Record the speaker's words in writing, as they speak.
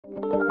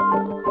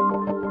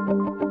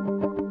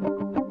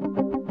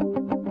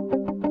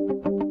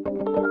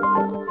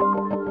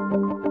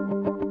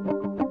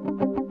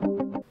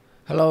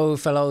Hello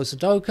fellow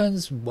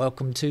Sudokans,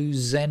 welcome to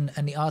Zen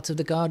and the Art of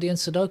the Guardian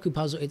Sudoku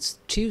puzzle. It's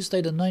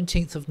Tuesday the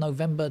 19th of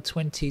November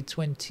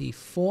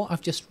 2024. I've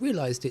just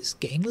realised it's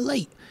getting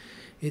late.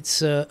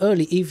 It's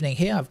early evening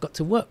here. I've got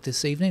to work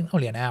this evening,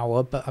 only an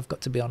hour, but I've got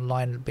to be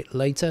online a bit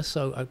later,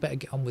 so I better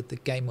get on with the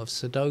game of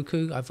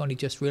Sudoku. I've only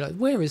just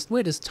realised,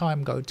 where does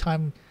time go?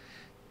 Time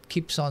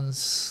keeps on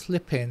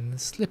slipping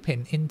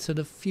into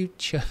the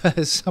future,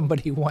 as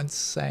somebody once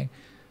sang.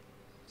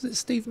 Was it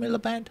Steve Miller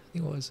Band? I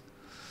think it was.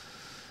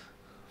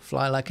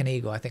 Fly Like an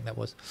Eagle, I think that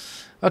was.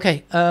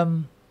 Okay,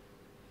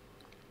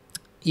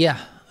 yeah,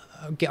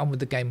 I'll get on with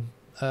the game.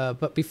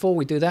 But before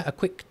we do that, a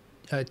quick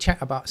chat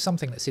about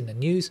something that's in the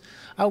news.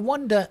 I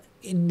wonder,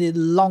 in the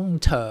long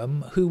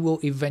term, who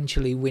will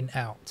eventually win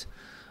out?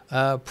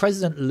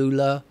 President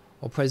Lula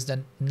or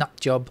President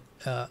Nutjob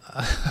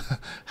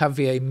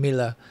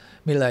Javier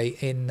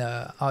Milei in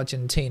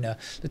Argentina.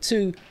 The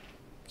two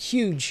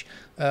huge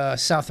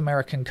South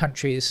American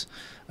countries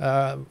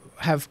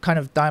have kind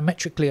of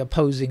diametrically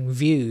opposing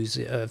views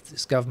of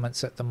these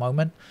governments at the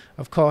moment.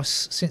 Of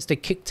course, since they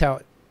kicked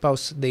out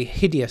the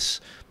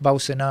hideous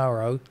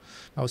Bolsonaro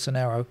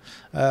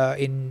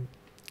in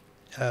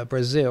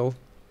Brazil,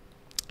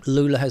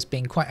 Lula has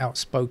been quite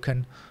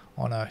outspoken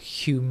on a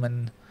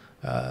human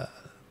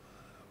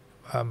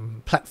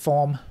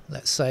platform,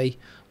 let's say,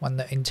 one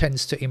that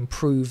intends to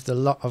improve the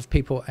lot of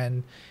people,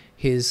 and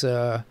his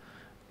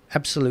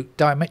absolute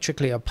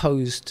diametrically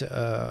opposed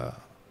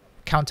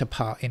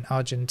counterpart in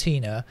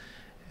Argentina,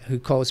 who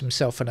calls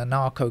himself an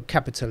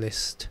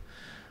anarcho-capitalist,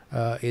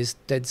 is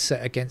dead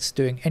set against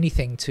doing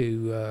anything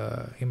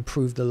to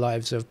improve the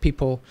lives of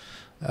people,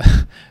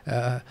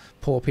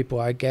 poor people,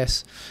 I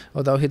guess,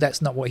 although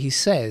that's not what he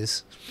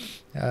says.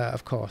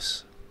 Of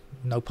course,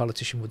 no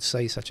politician would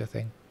say such a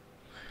thing.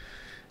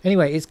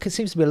 Anyway, it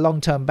seems to be a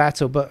long-term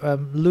battle, but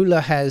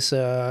Lula has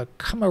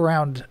come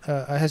around,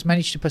 has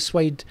managed to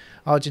persuade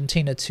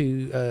Argentina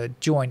to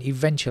join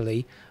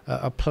eventually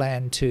a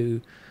plan to,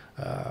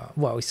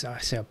 well, I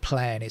say a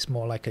plan, it's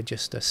more like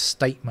just a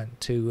statement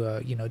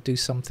to, do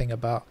something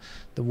about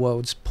the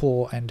world's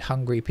poor and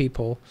hungry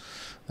people,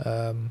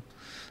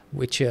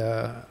 which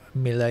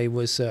Milei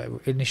was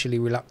initially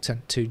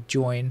reluctant to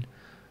join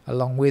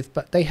along with,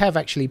 but they have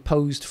actually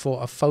posed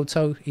for a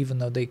photo, even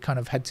though they kind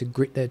of had to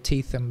grit their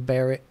teeth and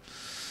bear it.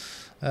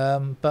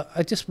 But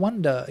I just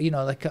wonder,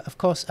 of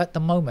course, at the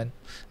moment,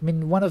 I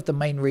mean, one of the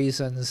main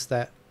reasons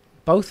that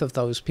both of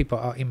those people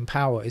are in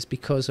power is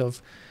because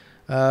of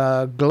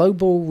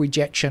global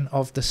rejection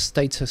of the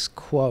status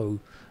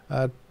quo.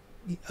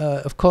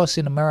 Of course,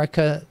 in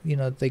America,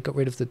 they got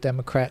rid of the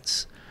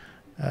Democrats,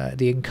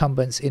 the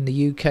incumbents. In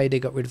the UK, they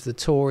got rid of the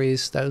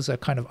Tories. Those are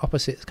kind of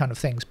opposite kind of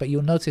things. But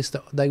you'll notice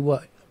that they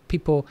were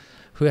people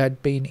who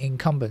had been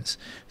incumbents.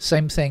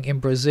 Same thing in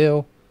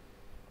Brazil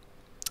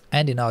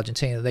and in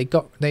Argentina.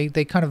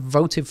 They kind of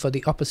voted for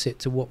the opposite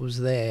to what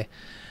was there.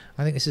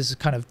 I think this is a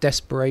kind of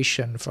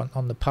desperation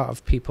on the part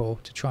of people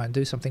to try and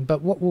do something.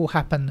 But what will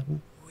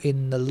happen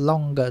in the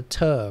longer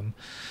term,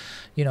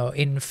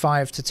 in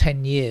 5 to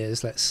 10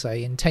 years, let's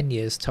say, in 10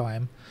 years'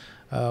 time,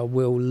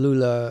 will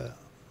Lula's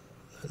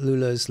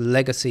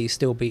legacy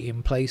still be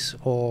in place,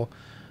 or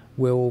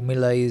will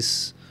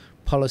Milei's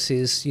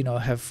policies,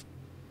 have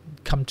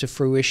come to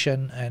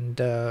fruition and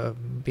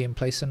be in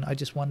place? And I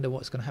just wonder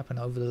what's going to happen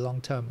over the long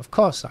term. Of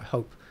course, I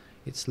hope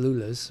it's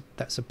Lula's.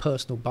 That's a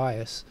personal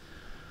bias.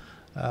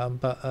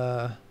 But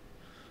I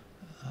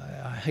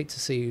hate to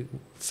see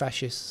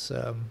fascists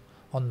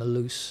on the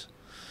loose.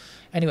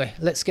 Anyway,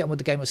 let's get on with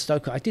the game of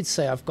Sudoku. I did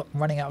say I'm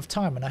running out of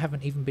time, and I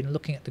haven't even been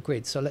looking at the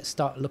grid. So let's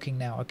start looking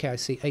now. Okay, I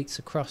see 8s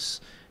across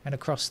and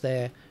across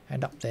there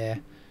and up there.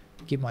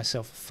 Give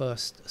myself a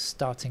first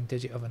starting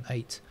digit of an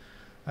 8.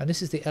 And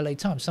this is the LA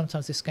Times.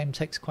 Sometimes this game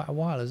takes quite a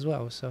while as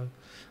well, so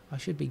I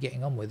should be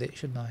getting on with it,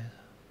 shouldn't I?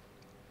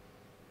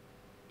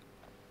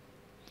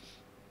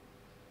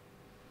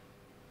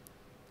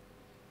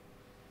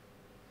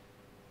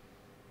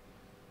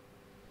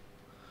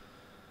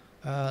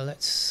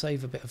 Let's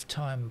save a bit of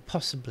time,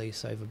 possibly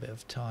save a bit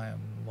of time.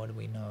 What do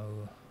we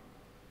know?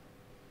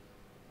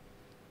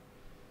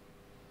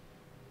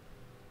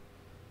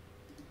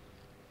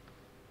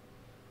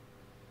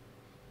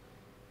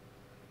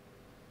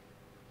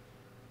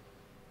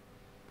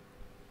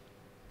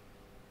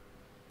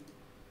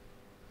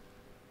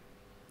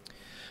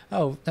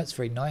 Oh, that's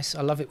very nice.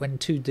 I love it when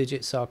 2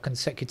 digits are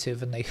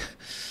consecutive and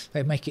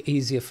they make it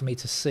easier for me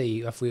to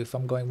see if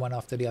I'm going one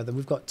after the other.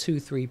 We've got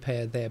 2-3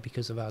 pair there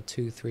because of our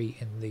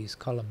 2-3 in these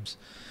columns.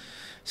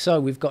 So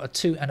we've got a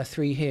 2 and a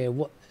 3 here.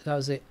 What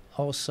does it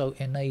also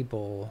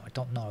enable? I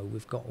don't know.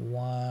 We've got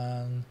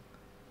 1.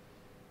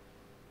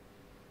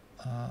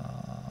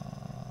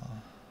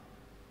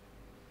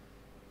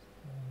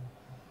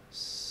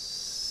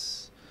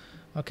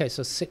 Okay,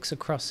 so 6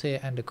 across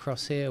here and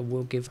across here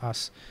will give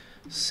us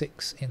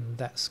 6 in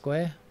that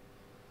square.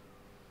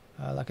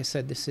 Like I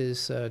said, this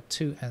is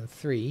 2 and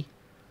 3.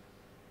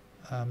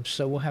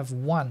 So we'll have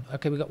 1.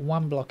 Okay, we've got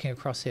 1 blocking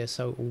across here,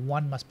 so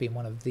 1 must be in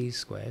one of these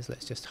squares.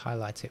 Let's just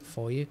highlight it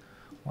for you.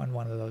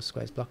 One of those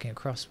squares blocking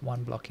across,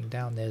 one blocking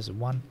down. There's a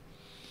 1.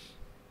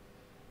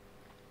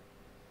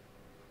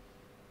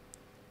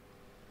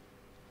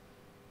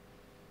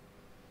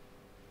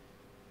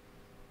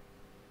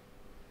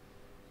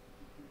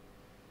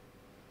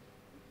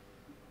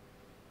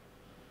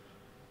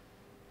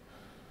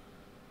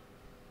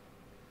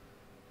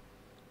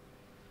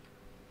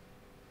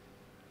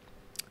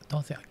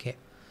 Don't think I get.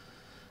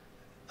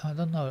 I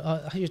don't know.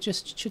 I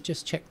should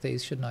just check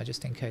these, shouldn't I?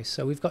 Just in case.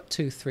 So we've got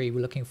 2, 3. We're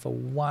looking for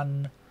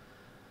 1,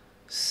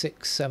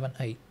 6, 7,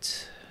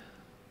 8.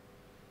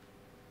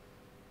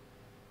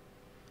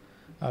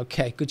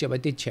 Okay, good job. I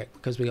did check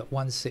because we got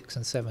 1, 6,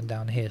 and 7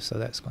 down here. So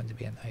that's going to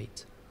be an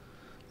 8.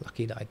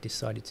 Lucky that I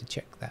decided to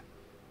check that.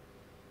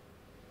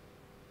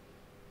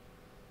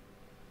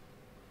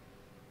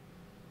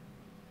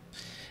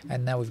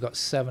 And now we've got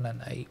 7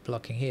 and 8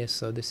 blocking here,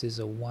 so this is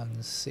a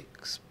 1,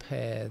 6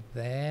 pair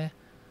there.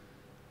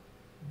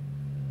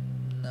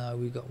 No,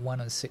 we've got 1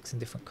 and 6 in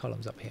different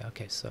columns up here.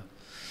 Okay, so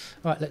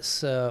right,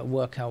 let's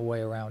work our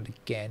way around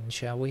again,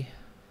 shall we?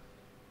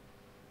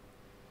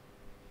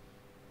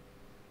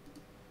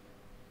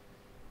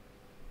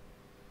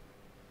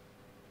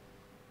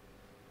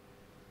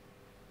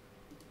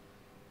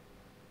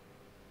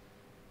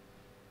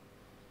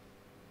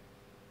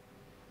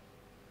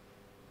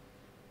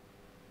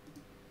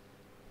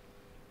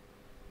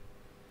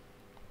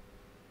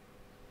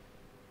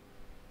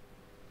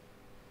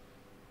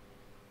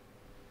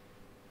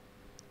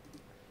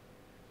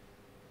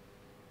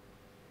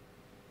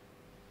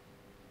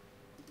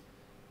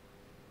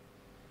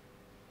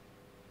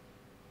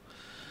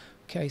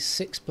 Okay,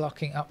 6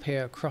 blocking up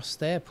here across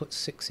there. Put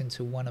 6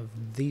 into one of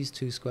these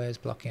 2 squares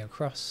blocking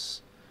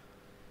across.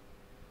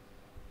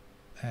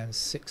 And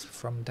 6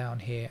 from down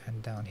here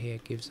and down here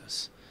gives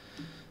us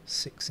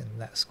 6 in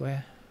that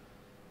square.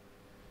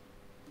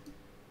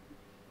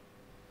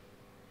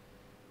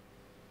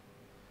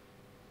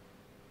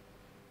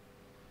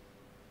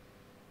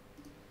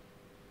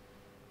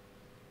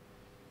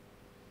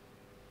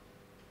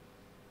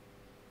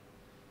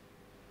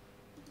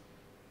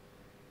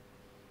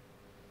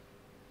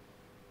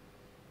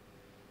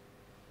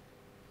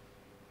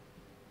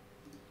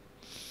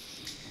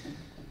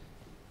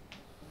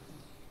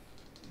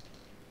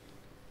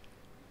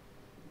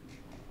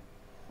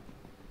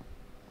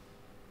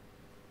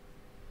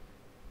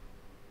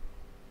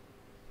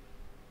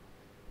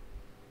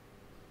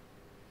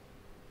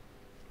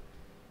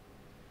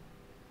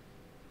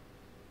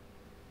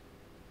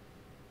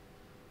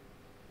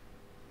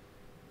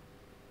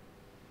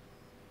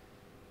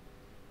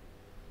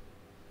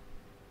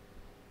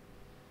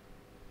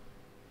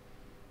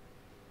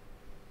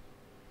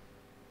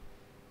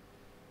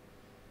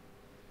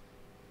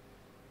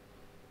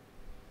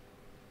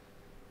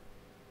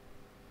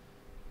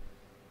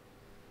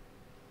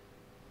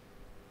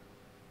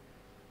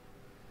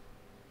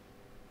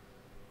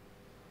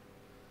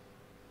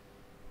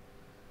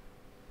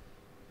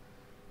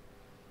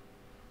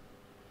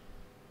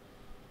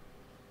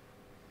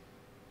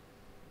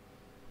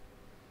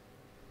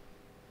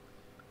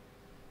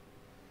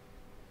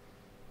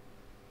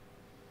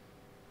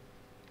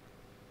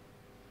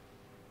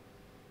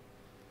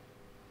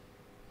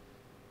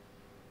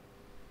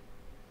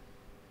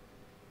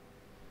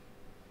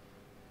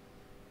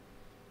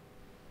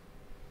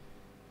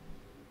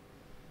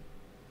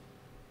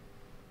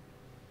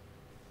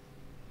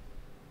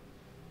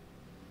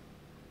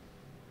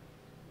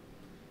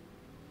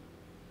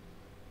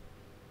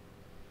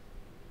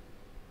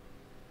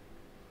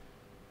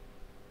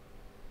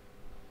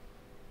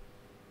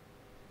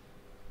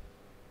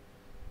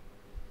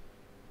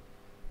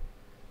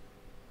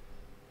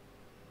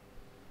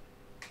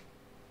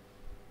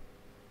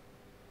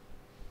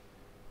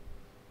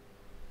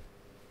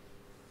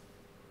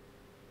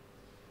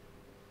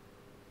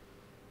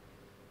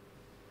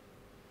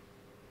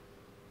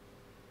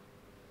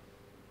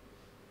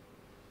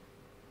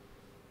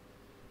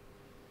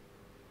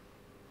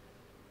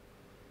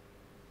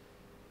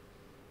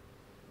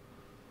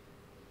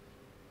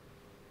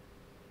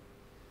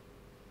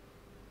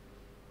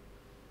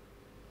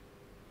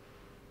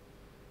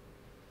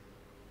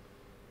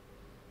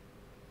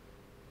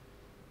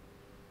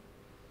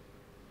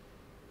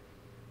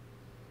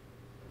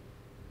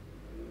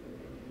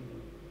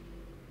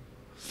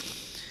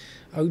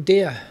 Oh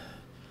dear,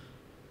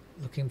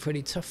 looking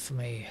pretty tough for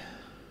me.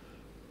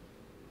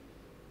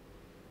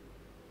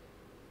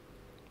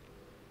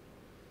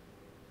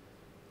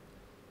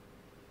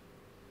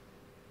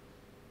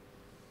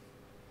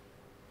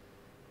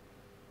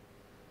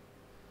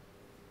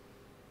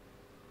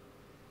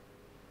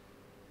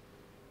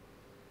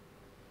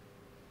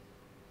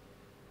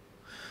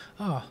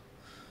 Ah,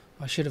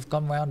 I should have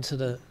gone round to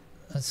the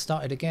and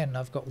started again.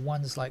 I've got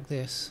ones like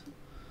this.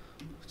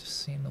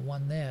 Just seen the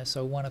 1 there,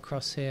 so 1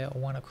 across here,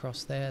 1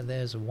 across there,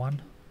 there's a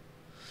 1,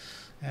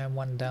 and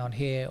 1 down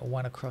here,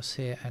 1 across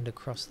here and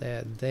across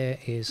there, there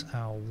is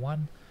our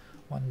 1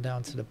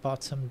 down to the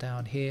bottom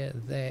down here,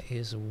 there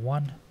is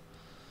 1,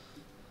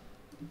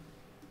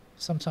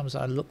 sometimes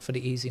I look for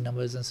the easy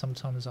numbers and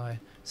sometimes I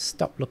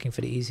stop looking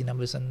for the easy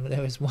numbers, and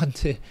there is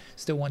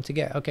still one to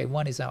get. Okay,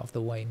 1 is out of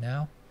the way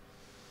now.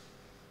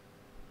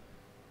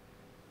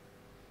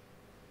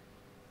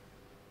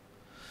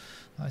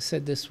 I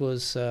said this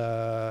was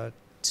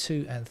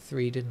 2 and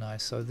 3, didn't I?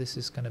 So this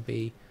is going to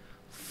be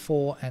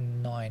 4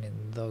 and 9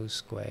 in those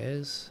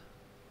squares.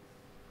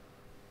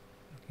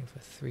 Looking for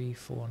 3,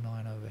 4,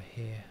 9 over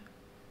here.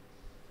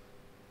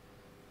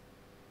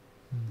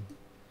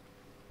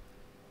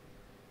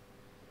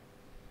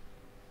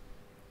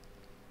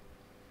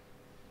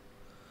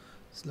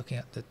 Just looking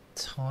at the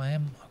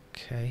time.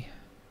 Okay.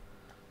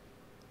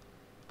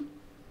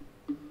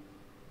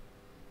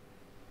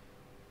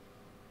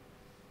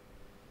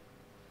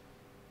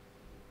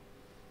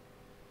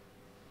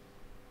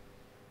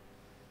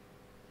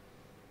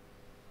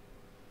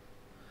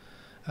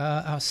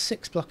 Our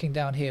 6 blocking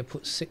down here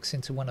puts 6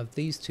 into one of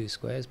these two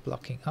squares,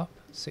 blocking up,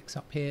 6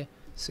 up here,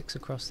 6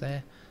 across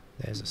there.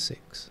 There's a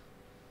 6.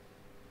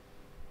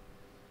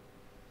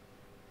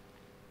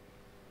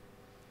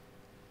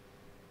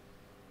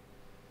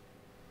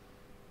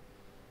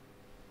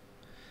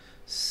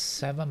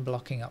 Seven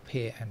blocking up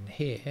here and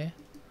here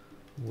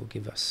will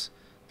give us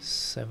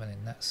 7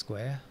 in that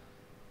square.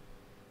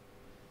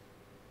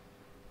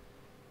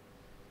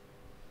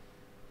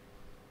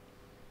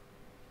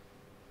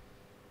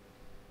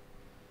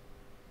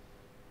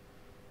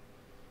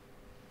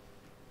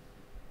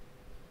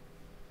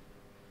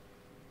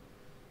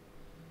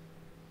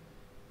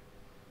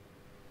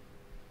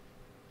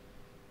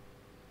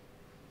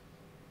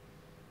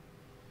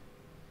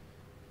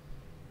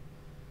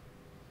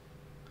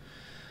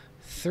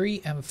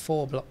 Three and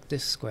 4 block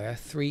this square,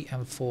 3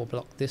 and 4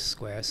 block this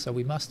square, so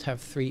we must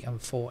have 3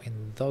 and 4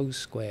 in those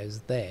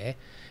squares there.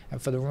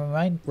 And for the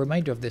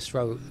remainder of this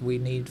row we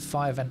need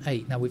 5 and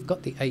 8. Now we've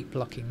got the 8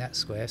 blocking that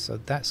square, so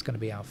that's going to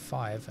be our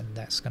 5 and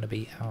that's going to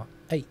be our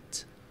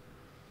 8.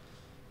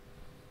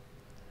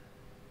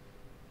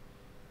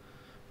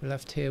 We're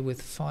left here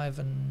with 5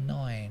 and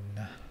 9.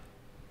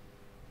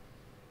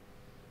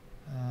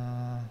 4,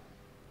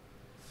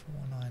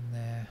 9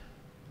 there.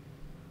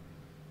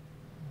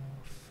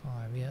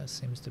 5, yeah,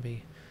 seems to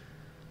be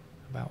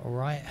about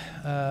right.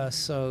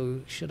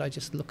 So should I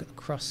just look at the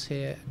cross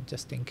here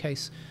just in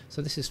case?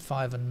 So this is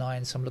 5 and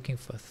 9, so I'm looking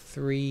for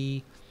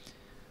 3,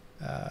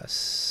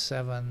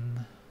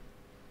 7,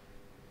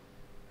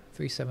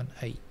 3, 7,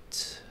 8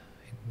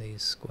 in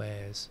these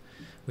squares.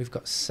 We've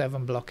got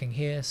 7 blocking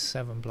here,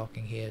 7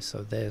 blocking here,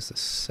 so there's the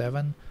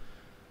 7,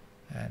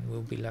 and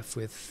we'll be left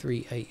with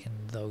 3, 8 in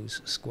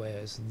those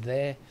squares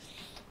there.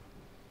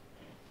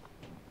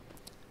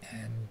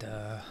 And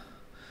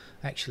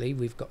actually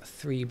we've got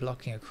 3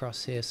 blocking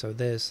across here, so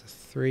there's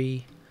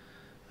 3,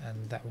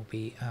 and that will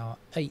be our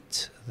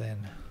 8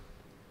 then.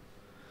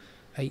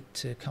 8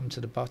 to come to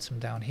the bottom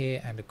down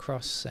here and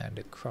across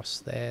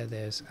there,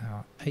 there's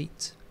our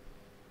 8.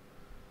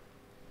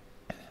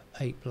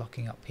 8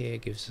 blocking up here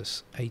gives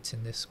us 8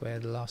 in this square.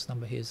 The last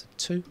number here is a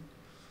 2.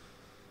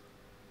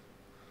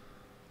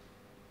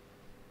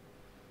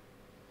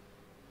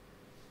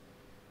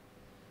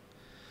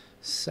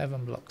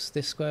 Seven blocks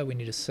this square, we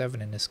need a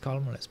 7 in this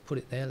column. Let's put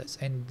it there. Let's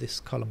end this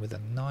column with a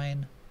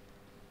 9.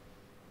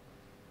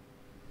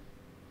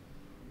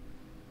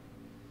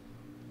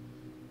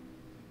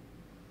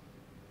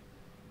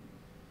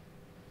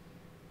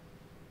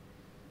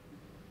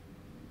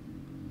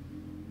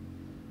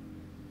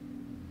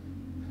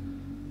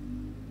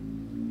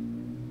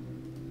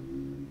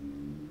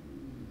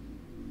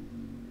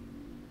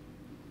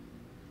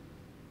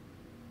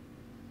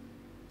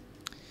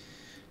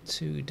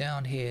 Two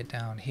down here,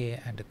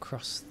 and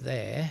across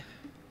there.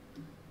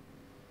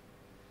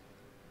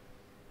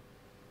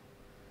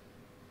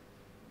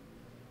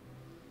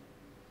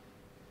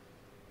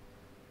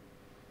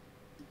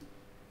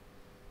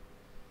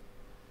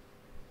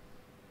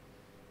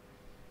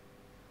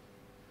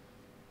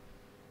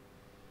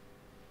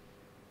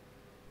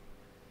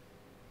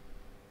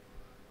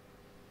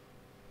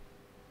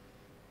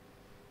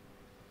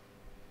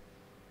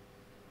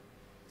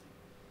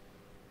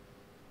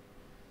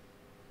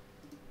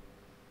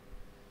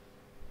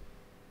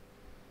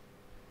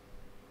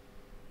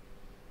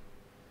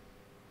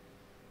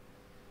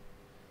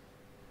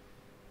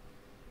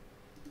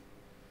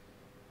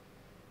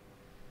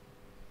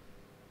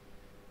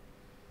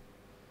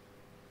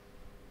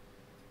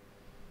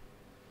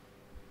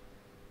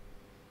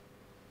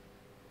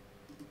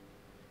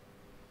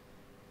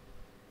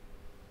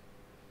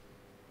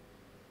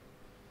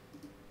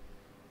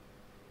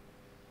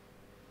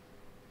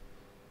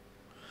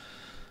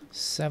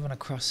 Seven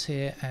across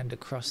here and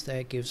across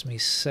there gives me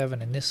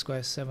 7 in this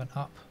square. 7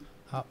 up,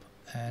 up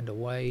and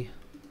away.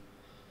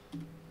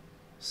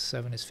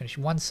 7 is finished.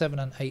 1, 7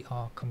 and 8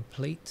 are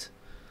complete.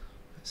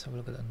 Let's have a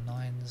look at the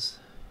 9s.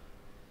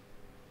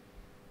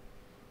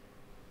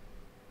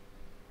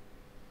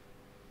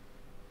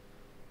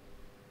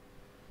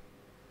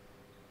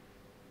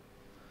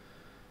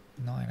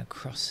 Nine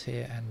across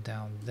here and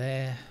down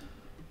there.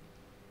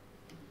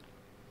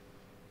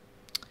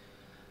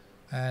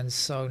 And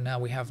so now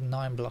we have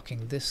 9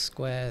 blocking this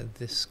square,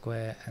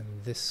 and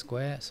this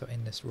square. So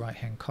in this right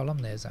hand column,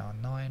 there's our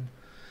 9.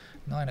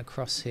 9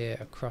 across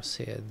here,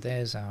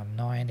 there's our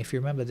 9. If you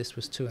remember, this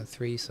was 2 and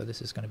 3, so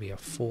this is going to be a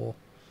 4.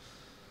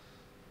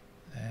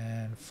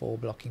 And 4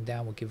 blocking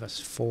down will give us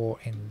 4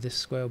 in this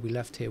square. We'll be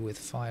left here with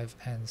 5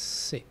 and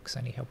 6.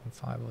 Any help on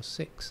 5 or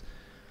 6?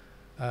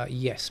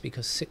 Yes,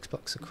 because 6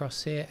 blocks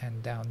across here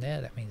and down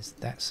there, that means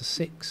that's a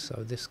 6.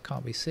 So this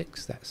can't be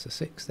 6, that's a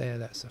 6 there,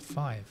 that's a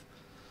 5.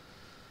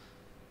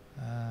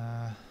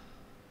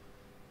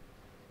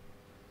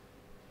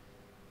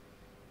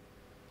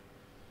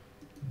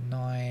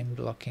 9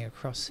 blocking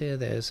across here,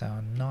 there's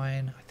our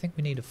 9. I think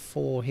we need a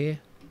 4 here.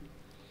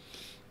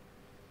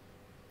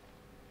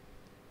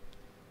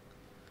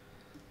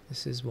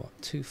 This is what,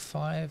 2,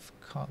 5?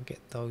 Can't get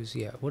those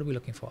yet. What are we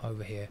looking for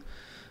over here?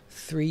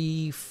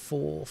 3,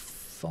 4,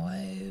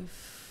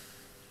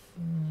 5.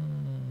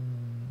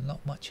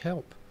 Not much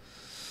help.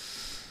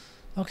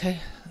 Okay.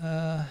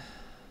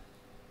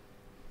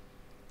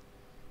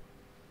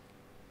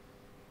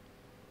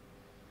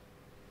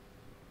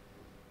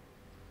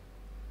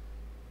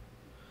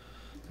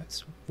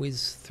 Let's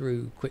whiz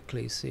through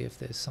quickly, see if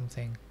there's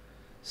something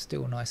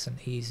still nice and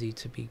easy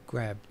to be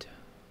grabbed.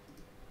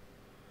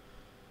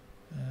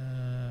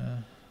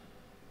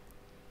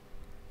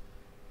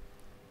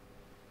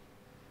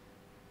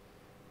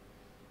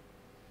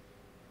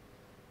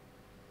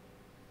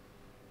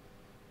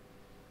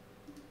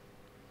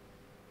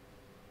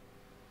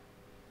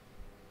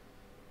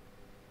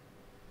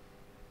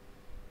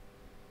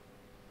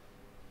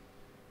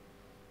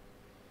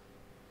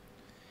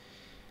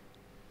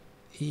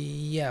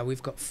 Yeah,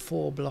 we've got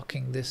 4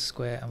 blocking this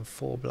square and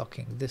 4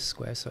 blocking this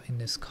square, so in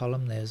this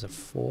column there's a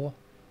 4.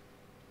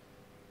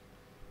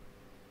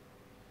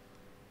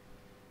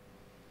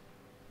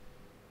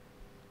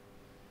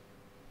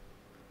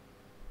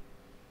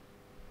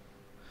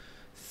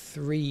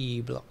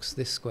 Three blocks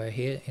this square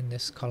here. In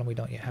this column we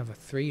don't yet have a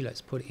 3. Let's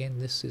put it in.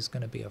 This is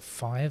going to be a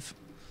 5.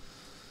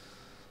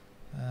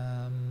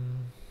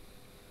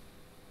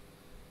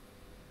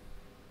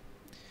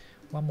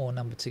 One more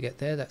number to get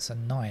there. That's a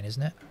 9,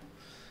 isn't it?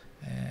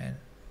 And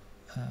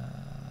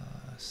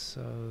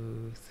so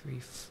 3,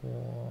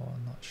 4,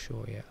 not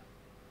sure yet.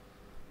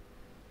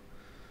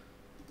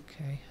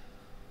 Okay.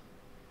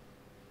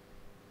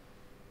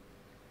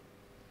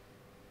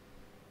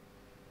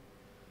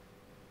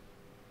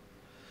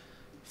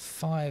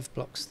 Five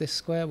blocks this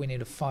square. We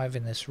need a 5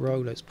 in this row.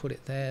 Let's put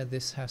it there.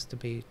 This has to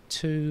be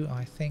 2,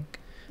 I think.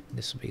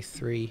 This will be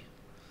 3.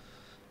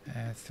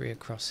 3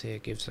 across here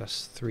gives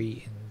us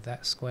 3 in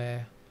that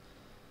square.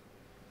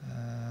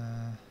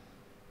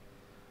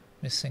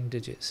 Missing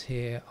digits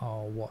here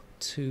are what,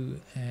 2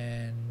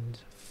 and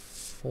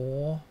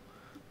 4.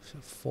 So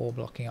 4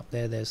 blocking up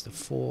there. There's the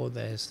 4.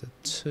 There's the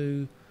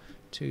 2.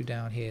 2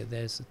 down here.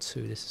 There's the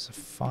 2. This is a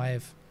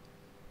 5.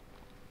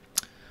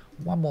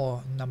 One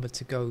more number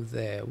to go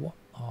there. What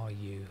are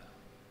you?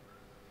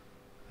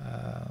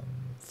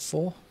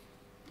 4.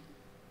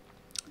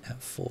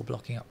 4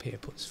 blocking up here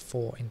puts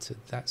 4 into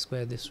that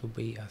square. This will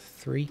be a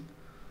 3.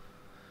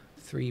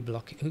 3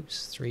 blocking.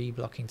 Oops, 3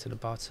 blocking to the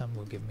bottom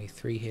will give me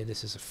 3 here.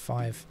 This is a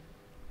 5.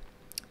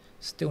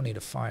 Still need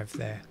a 5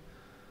 there.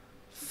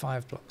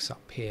 5 blocks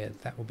up here.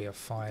 That will be a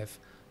 5.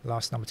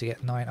 Last number to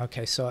get 9.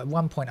 Okay, so at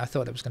one point I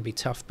thought it was going to be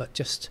tough, but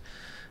just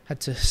had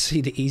to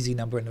see the easy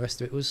number, and the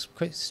rest of it was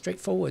quite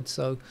straightforward.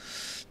 So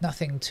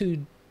nothing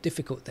too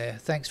difficult there.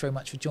 Thanks very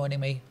much for joining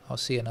me. I'll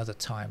see you another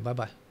time. Bye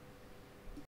bye.